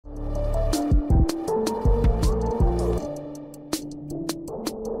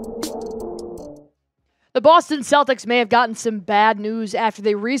The Boston Celtics may have gotten some bad news after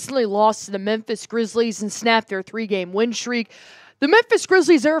they recently lost to the Memphis Grizzlies and snapped their 3-game win streak. The Memphis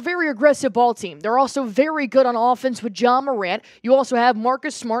Grizzlies are a very aggressive ball team. They're also very good on offense with John Morant. You also have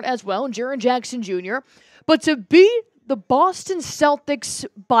Marcus Smart as well and Jaren Jackson Jr. But to beat the Boston Celtics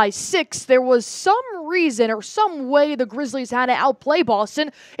by 6, there was some reason or some way the Grizzlies had to outplay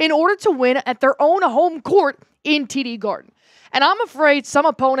Boston in order to win at their own home court in TD Garden. And I'm afraid some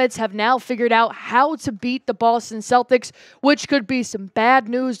opponents have now figured out how to beat the Boston Celtics, which could be some bad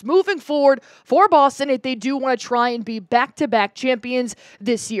news moving forward for Boston if they do want to try and be back-to-back champions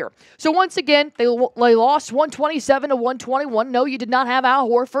this year. So once again, they lost 127-121. No, you did not have Al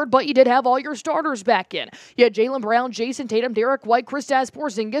Horford, but you did have all your starters back in. You had Jaylen Brown, Jason Tatum, Derek White, Kristaps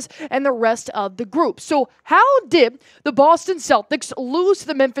Porzingis, and the rest of the group. So how did the Boston Celtics lose to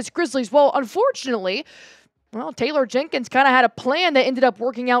the Memphis Grizzlies? Well, unfortunately, Taylor Jenkins kind of had a plan that ended up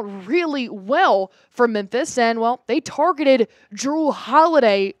working out really well for Memphis, and, they targeted Jrue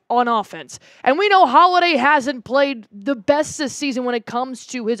Holiday on offense. And we know Holiday hasn't played the best this season when it comes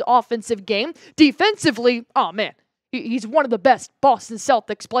to his offensive game. Defensively, he's one of the best Boston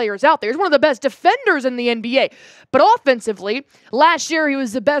Celtics players out there. He's one of the best defenders in the NBA. But offensively, last year he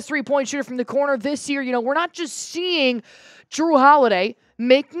was the best three-point shooter from the corner. This year, we're not just seeing Jrue Holiday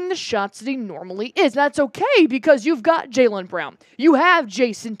making the shots that he normally is. And that's okay because you've got Jaylen Brown. You have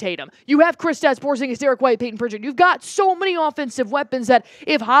Jason Tatum. You have Kristaps Porzingis, Derek White, Peyton Pritchard. You've got so many offensive weapons that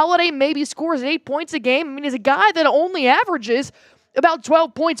if Holiday maybe scores 8 points a game, he's a guy that only averages about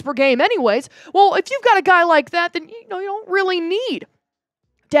 12 points per game anyways. Well, if you've got a guy like that, then you don't really need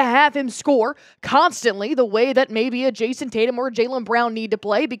to have him score constantly the way that maybe a Jason Tatum or a Jaylen Brown need to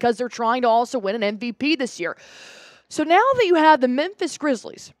play because they're trying to also win an MVP this year. So now that you have the Memphis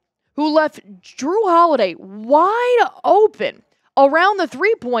Grizzlies, who left Jrue Holiday wide open around the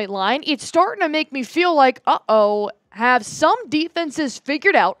three-point line, it's starting to make me feel like, have some defenses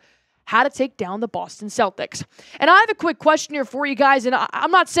figured out how to take down the Boston Celtics? And I have a quick question here for you guys, and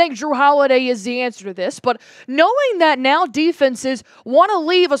I'm not saying Jrue Holiday is the answer to this, but knowing that now defenses want to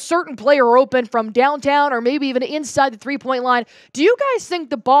leave a certain player open from downtown or maybe even inside the three-point line, do you guys think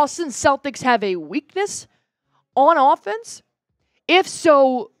the Boston Celtics have a weakness on offense? If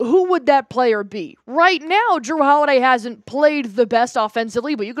so, who would that player be? Right now, Jrue Holiday hasn't played the best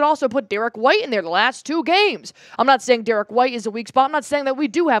offensively, but you could also put Derek White in there the last 2 games. I'm not saying Derek White is a weak spot. I'm not saying that we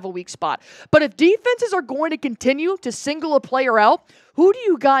do have a weak spot. But if defenses are going to continue to single a player out, who do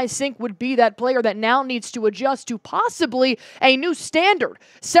you guys think would be that player that now needs to adjust to possibly a new standard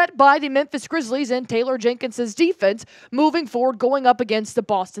set by the Memphis Grizzlies and Taylor Jenkins' defense moving forward going up against the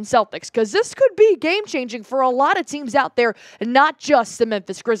Boston Celtics? Because this could be game-changing for a lot of teams out there, not just the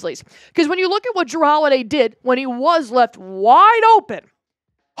Memphis Grizzlies. Because when you look at what Jrue Holiday did when he was left wide open,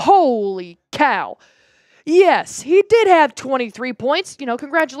 holy cow. Yes, he did have 23 points.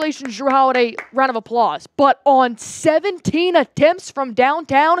 Congratulations, Jrue Holiday. Round of applause. But on 17 attempts from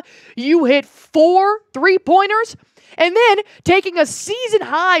downtown, you hit 4 3-pointers. And then taking a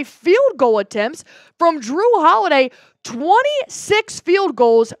season-high field goal attempts from Jrue Holiday, 26 field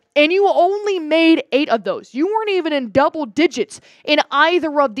goals, and you only made 8 of those. You weren't even in double digits in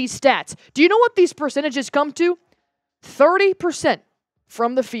either of these stats. Do you know what these percentages come to? 30%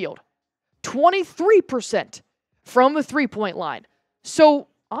 from the field. 23% from the three-point line. So,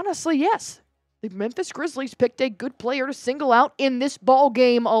 honestly, yes, the Memphis Grizzlies picked a good player to single out in this ball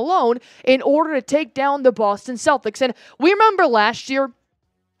game alone in order to take down the Boston Celtics. And we remember last year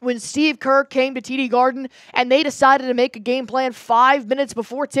when Steve Kerr came to TD Garden and they decided to make a game plan 5 minutes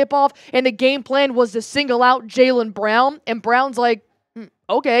before tip-off, and the game plan was to single out Jaylen Brown, and Brown's like,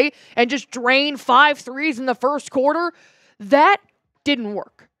 okay, and just drain 5 threes in the first quarter. That didn't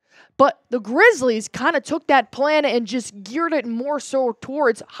work. But the Grizzlies kind of took that plan and just geared it more so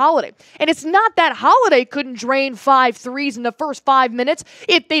towards Holiday. And it's not that Holiday couldn't drain 5 threes in the first 5 minutes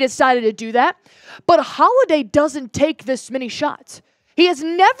if they decided to do that. But Holiday doesn't take this many shots. He has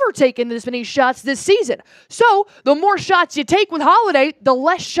never taken this many shots this season. So, the more shots you take with Holiday, the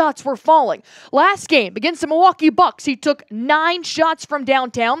less shots were falling. Last game, against the Milwaukee Bucks, he took 9 shots from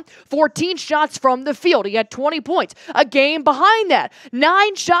downtown, 14 shots from the field. He had 20 points. A game behind that,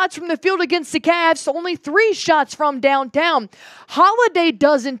 9 shots from the field against the Cavs, only 3 shots from downtown. Holiday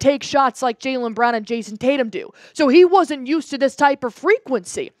doesn't take shots like Jaylen Brown and Jason Tatum do. So, he wasn't used to this type of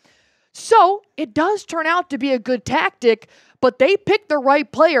frequency. So, it does turn out to be a good tactic, but they picked the right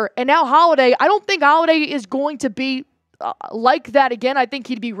player, and now Holiday, I don't think Holiday is going to be like that again. I think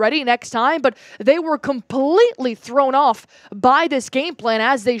he'd be ready next time, but they were completely thrown off by this game plan,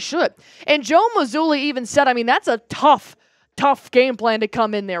 as they should. And Joe Mazzulla even said, that's a tough tough game plan to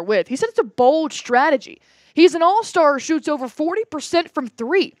come in there with. He said it's a bold strategy. He's an all-star who shoots over 40% from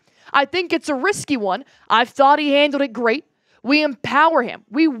three. I think it's a risky one. I've thought he handled it great. We empower him.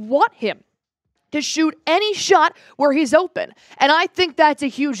 We want him to shoot any shot where he's open. And I think that's a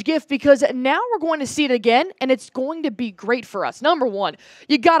huge gift because now we're going to see it again, and it's going to be great for us. Number one,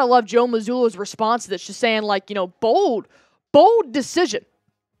 you got to love Joe Mazzulla's response to this, just saying, like, bold decision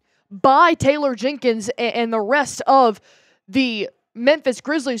by Taylor Jenkins and the rest of the Memphis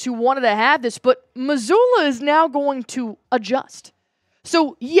Grizzlies who wanted to have this, but Mazzulla is now going to adjust.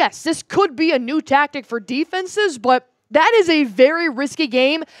 So, yes, this could be a new tactic for defenses, but that is a very risky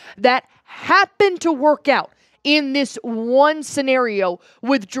game that happened to work out in this one scenario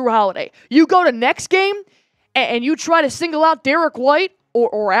with Jrue Holiday. You go to next game and you try to single out Derek White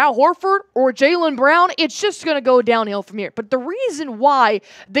or Al Horford or Jaylen Brown, it's just going to go downhill from here. But the reason why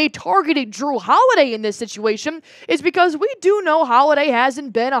they targeted Jrue Holiday in this situation is because we do know Holiday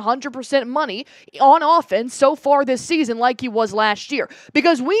hasn't been 100% money on offense so far this season like he was last year.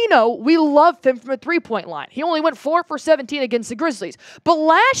 Because we know we love him from a three-point line. He only went 4 for 17 against the Grizzlies. But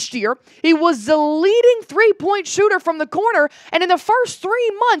last year, he was the leading three-point shooter from the corner, and in the first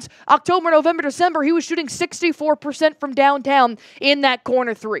 3 months, October, November, December, he was shooting 64% from downtown in that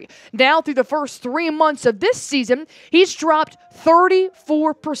corner three. Now, through the first 3 months of this season, he's dropped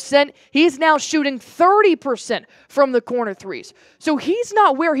 34%. He's now shooting 30% from the corner threes. So he's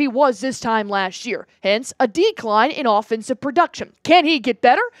not where he was this time last year. Hence, a decline in offensive production. Can he get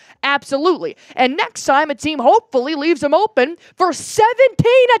better? Absolutely. And next time a team hopefully leaves him open for 17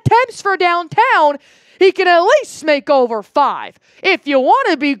 attempts for downtown, he can at least make over 5. If you want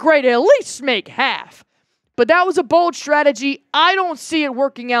to be great, at least make half. But that was a bold strategy. I don't see it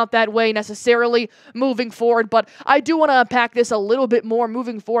working out that way necessarily moving forward, but I do want to unpack this a little bit more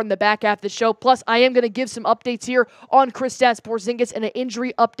moving forward in the back half of the show. Plus, I am going to give some updates here on Kristaps Porzingis and an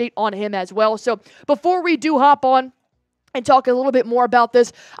injury update on him as well. So before we do hop on and talk a little bit more about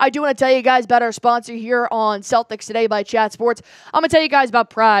this, I do want to tell you guys about our sponsor here on Celtics Today by Chat Sports. I'm going to tell you guys about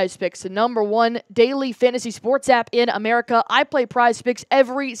Prize Picks, the #1 daily fantasy sports app in America. I play Prize Picks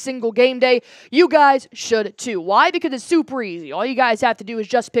every single game day. You guys should too. Why? Because it's super easy. All you guys have to do is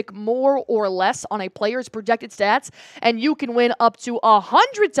just pick more or less on a player's projected stats, and you can win up to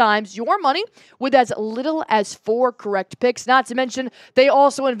 100 times your money with as little as 4 correct picks. Not to mention, they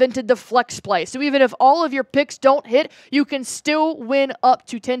also invented the flex play. So even if all of your picks don't hit, you can still win up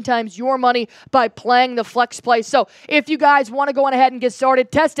to 10 times your money by playing the flex play. So if you guys want to go on ahead and get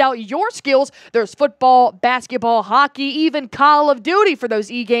started, test out your skills. There's football, basketball, hockey, even Call of Duty for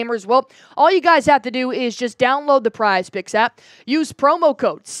those e-gamers. Well, all you guys have to do is just download the Prize Picks app. Use promo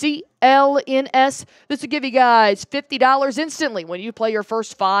code CLNS. This will give you guys $50 instantly when you play your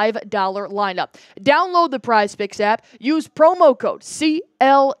first $5 lineup. Download the Prize Picks app. Use promo code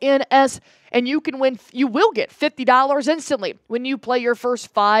CLNS. And you can win, you will get $50 instantly when you play your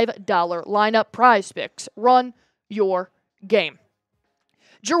first $5 lineup. Prize Picks. Run your game.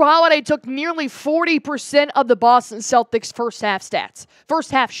 Jrue Holiday took nearly 40% of the Boston Celtics'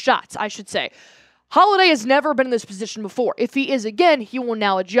 first half shots, I should say. Holiday has never been in this position before. If he is again, he will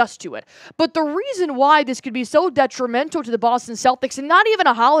now adjust to it. But the reason why this could be so detrimental to the Boston Celtics, and not even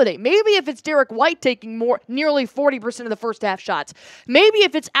a Holiday, maybe if it's Derek White taking nearly 40% of the first half shots, maybe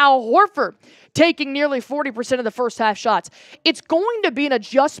if it's Al Horford taking nearly 40% of the first half shots, it's going to be an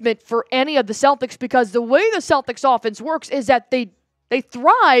adjustment for any of the Celtics because the way the Celtics offense works is that they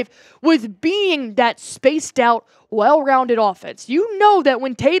thrive with being that spaced out, well-rounded offense. You know that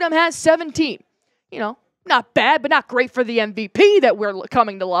when Tatum has 17, not bad, but not great for the MVP that we're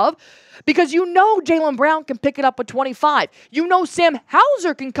coming to love. Because you know Jaylen Brown can pick it up with 25. You know Sam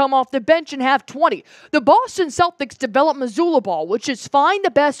Hauser can come off the bench and have 20. The Boston Celtics develop Mazzulla ball, which is find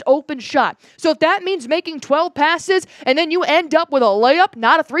the best open shot. So if that means making 12 passes and then you end up with a layup,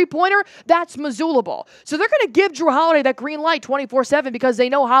 not a three-pointer, that's Mazzulla ball. So they're going to give Jrue Holiday that green light 24/7 because they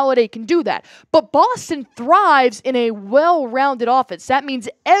know Holiday can do that. But Boston thrives in a well-rounded offense. That means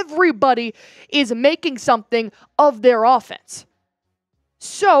everybody is making something of their offense.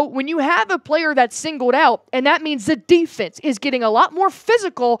 So when you have a player that's singled out, and that means the defense is getting a lot more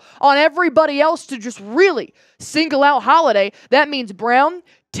physical on everybody else to just really single out Holiday, that means Brown,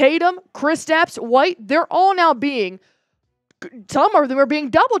 Tatum, Kristaps, White, they're all now some of them are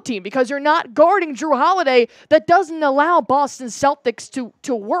being double-teamed because you're not guarding Jrue Holiday. That doesn't allow Boston Celtics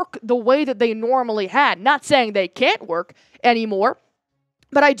to work the way that they normally had. Not saying they can't work anymore.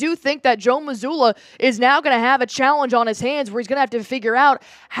 But I do think that Joe Mazzulla is now going to have a challenge on his hands where he's going to have to figure out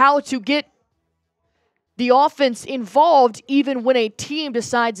how to get the offense involved even when a team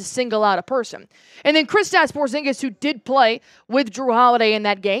decides to single out a person. And then Kristaps Porzingis, who did play with Jrue Holiday in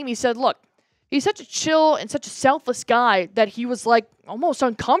that game, he said, look, he's such a chill and such a selfless guy that he was like almost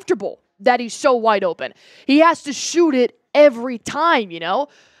uncomfortable that he's so wide open. He has to shoot it every time, you know?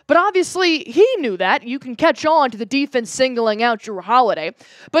 But obviously, he knew that. You can catch on to the defense singling out Jrue Holiday.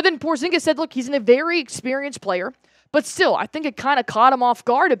 But then Porzingis said, look, he's a very experienced player. But still, I think it kind of caught him off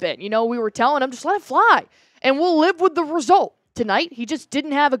guard a bit. You know, we were telling him, just let it fly. And we'll live with the result. Tonight, he just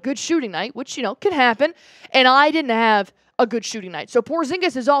didn't have a good shooting night, which, you know, can happen. And I didn't have a good shooting night. So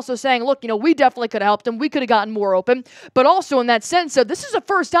Porzingis is also saying, look, you know, we definitely could have helped him. We could have gotten more open. But also in that sense of this is the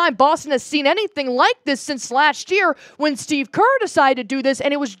first time Boston has seen anything like this since last year when Steve Kerr decided to do this,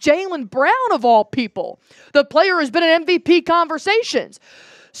 and it was Jaylen Brown of all people. The player has been in MVP conversations.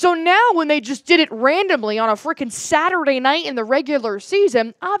 So now when they just did it randomly on a freaking Saturday night in the regular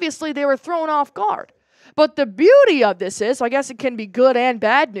season, obviously they were thrown off guard. But the beauty of this is, so I guess it can be good and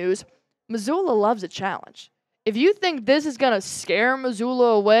bad news, Mazzulla loves a challenge. If you think this is going to scare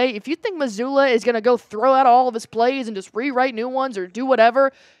Mazzulla away, if you think Mazzulla is going to go throw out all of his plays and just rewrite new ones or do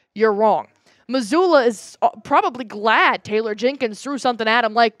whatever, you're wrong. Mazzulla is probably glad Taylor Jenkins threw something at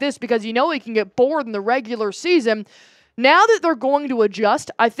him like this because you know he can get bored in the regular season. Now that they're going to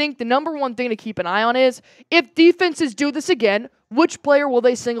adjust, I think the number one thing to keep an eye on is if defenses do this again, which player will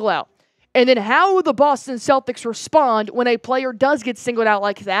they single out? And then how will the Boston Celtics respond when a player does get singled out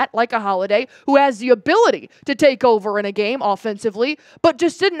like that, like a Holiday, who has the ability to take over in a game offensively, but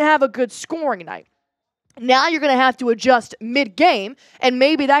just didn't have a good scoring night? Now you're going to have to adjust mid-game, and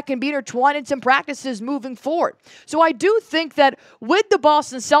maybe that can be intertwined in some practices moving forward. So I do think that with the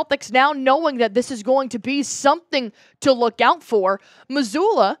Boston Celtics now knowing that this is going to be something to look out for,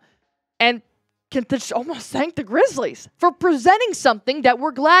 Mazzulla and can almost thank the Grizzlies for presenting something that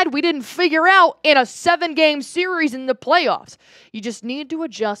we're glad we didn't figure out in a 7-game series in the playoffs. You just need to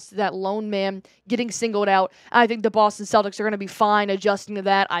adjust to that lone man getting singled out. I think the Boston Celtics are going to be fine adjusting to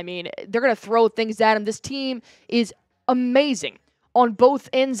that. I mean, they're going to throw things at him. This team is amazing on both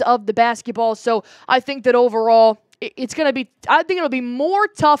ends of the basketball. So I think that overall, it's going to be, I think it'll be more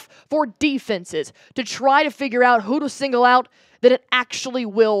tough for defenses to try to figure out who to single out than it actually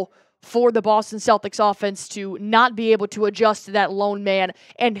will for the Boston Celtics offense to not be able to adjust to that lone man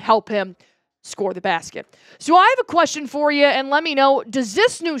and help him score the basket. So I have a question for you, and let me know, does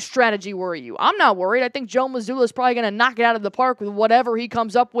this new strategy worry you? I'm not worried. I think Joe Mazzulla is probably going to knock it out of the park with whatever he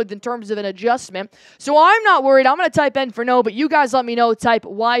comes up with in terms of an adjustment. So I'm not worried. I'm going to type N for no, but you guys let me know. Type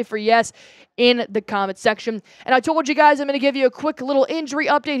Y for yes in the comment section. And I told you guys I'm going to give you a quick little injury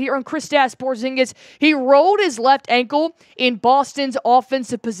update here on Kristaps Porzingis. He rolled his left ankle in Boston's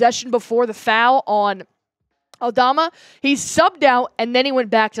offensive possession before the foul on Aldama. He subbed out, and then he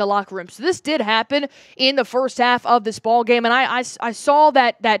went back to the locker room. So this did happen in the first half of this ball game, and I saw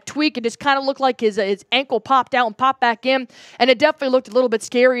that tweak. It just kind of looked like his ankle popped out and popped back in, and it definitely looked a little bit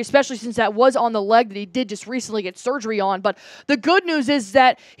scary, especially since that was on the leg that he did just recently get surgery on. But the good news is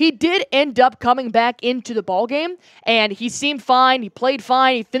that he did end up coming back into the ball game, and he seemed fine. He played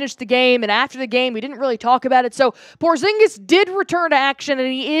fine. He finished the game, and after the game, we didn't really talk about it. So Porzingis did return to action,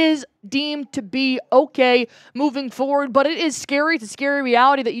 and he is deemed to be okay moving forward, but it is scary. It's a scary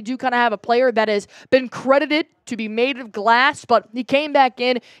reality that you do kind of have a player that has been credited to be made of glass, but he came back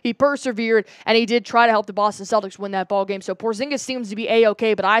in, he persevered, and he did try to help the Boston Celtics win that ball game. So Porzingis seems to be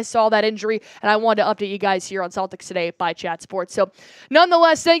A-okay, but I saw that injury, and I wanted to update you guys here on Celtics Today by Chat Sports. So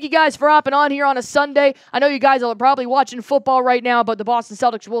nonetheless, thank you guys for hopping on here on a Sunday. I know you guys are probably watching football right now, but the Boston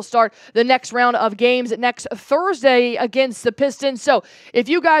Celtics will start the next round of games next Thursday against the Pistons. So if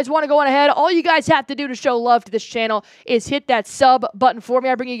you guys want to go on ahead, all you guys have to do to show love to this channel is hit that sub button for me.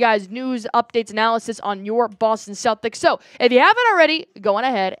 I bring you guys news, updates, analysis on your Boston Celtics. So if you haven't already, go on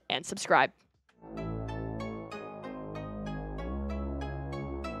ahead and subscribe.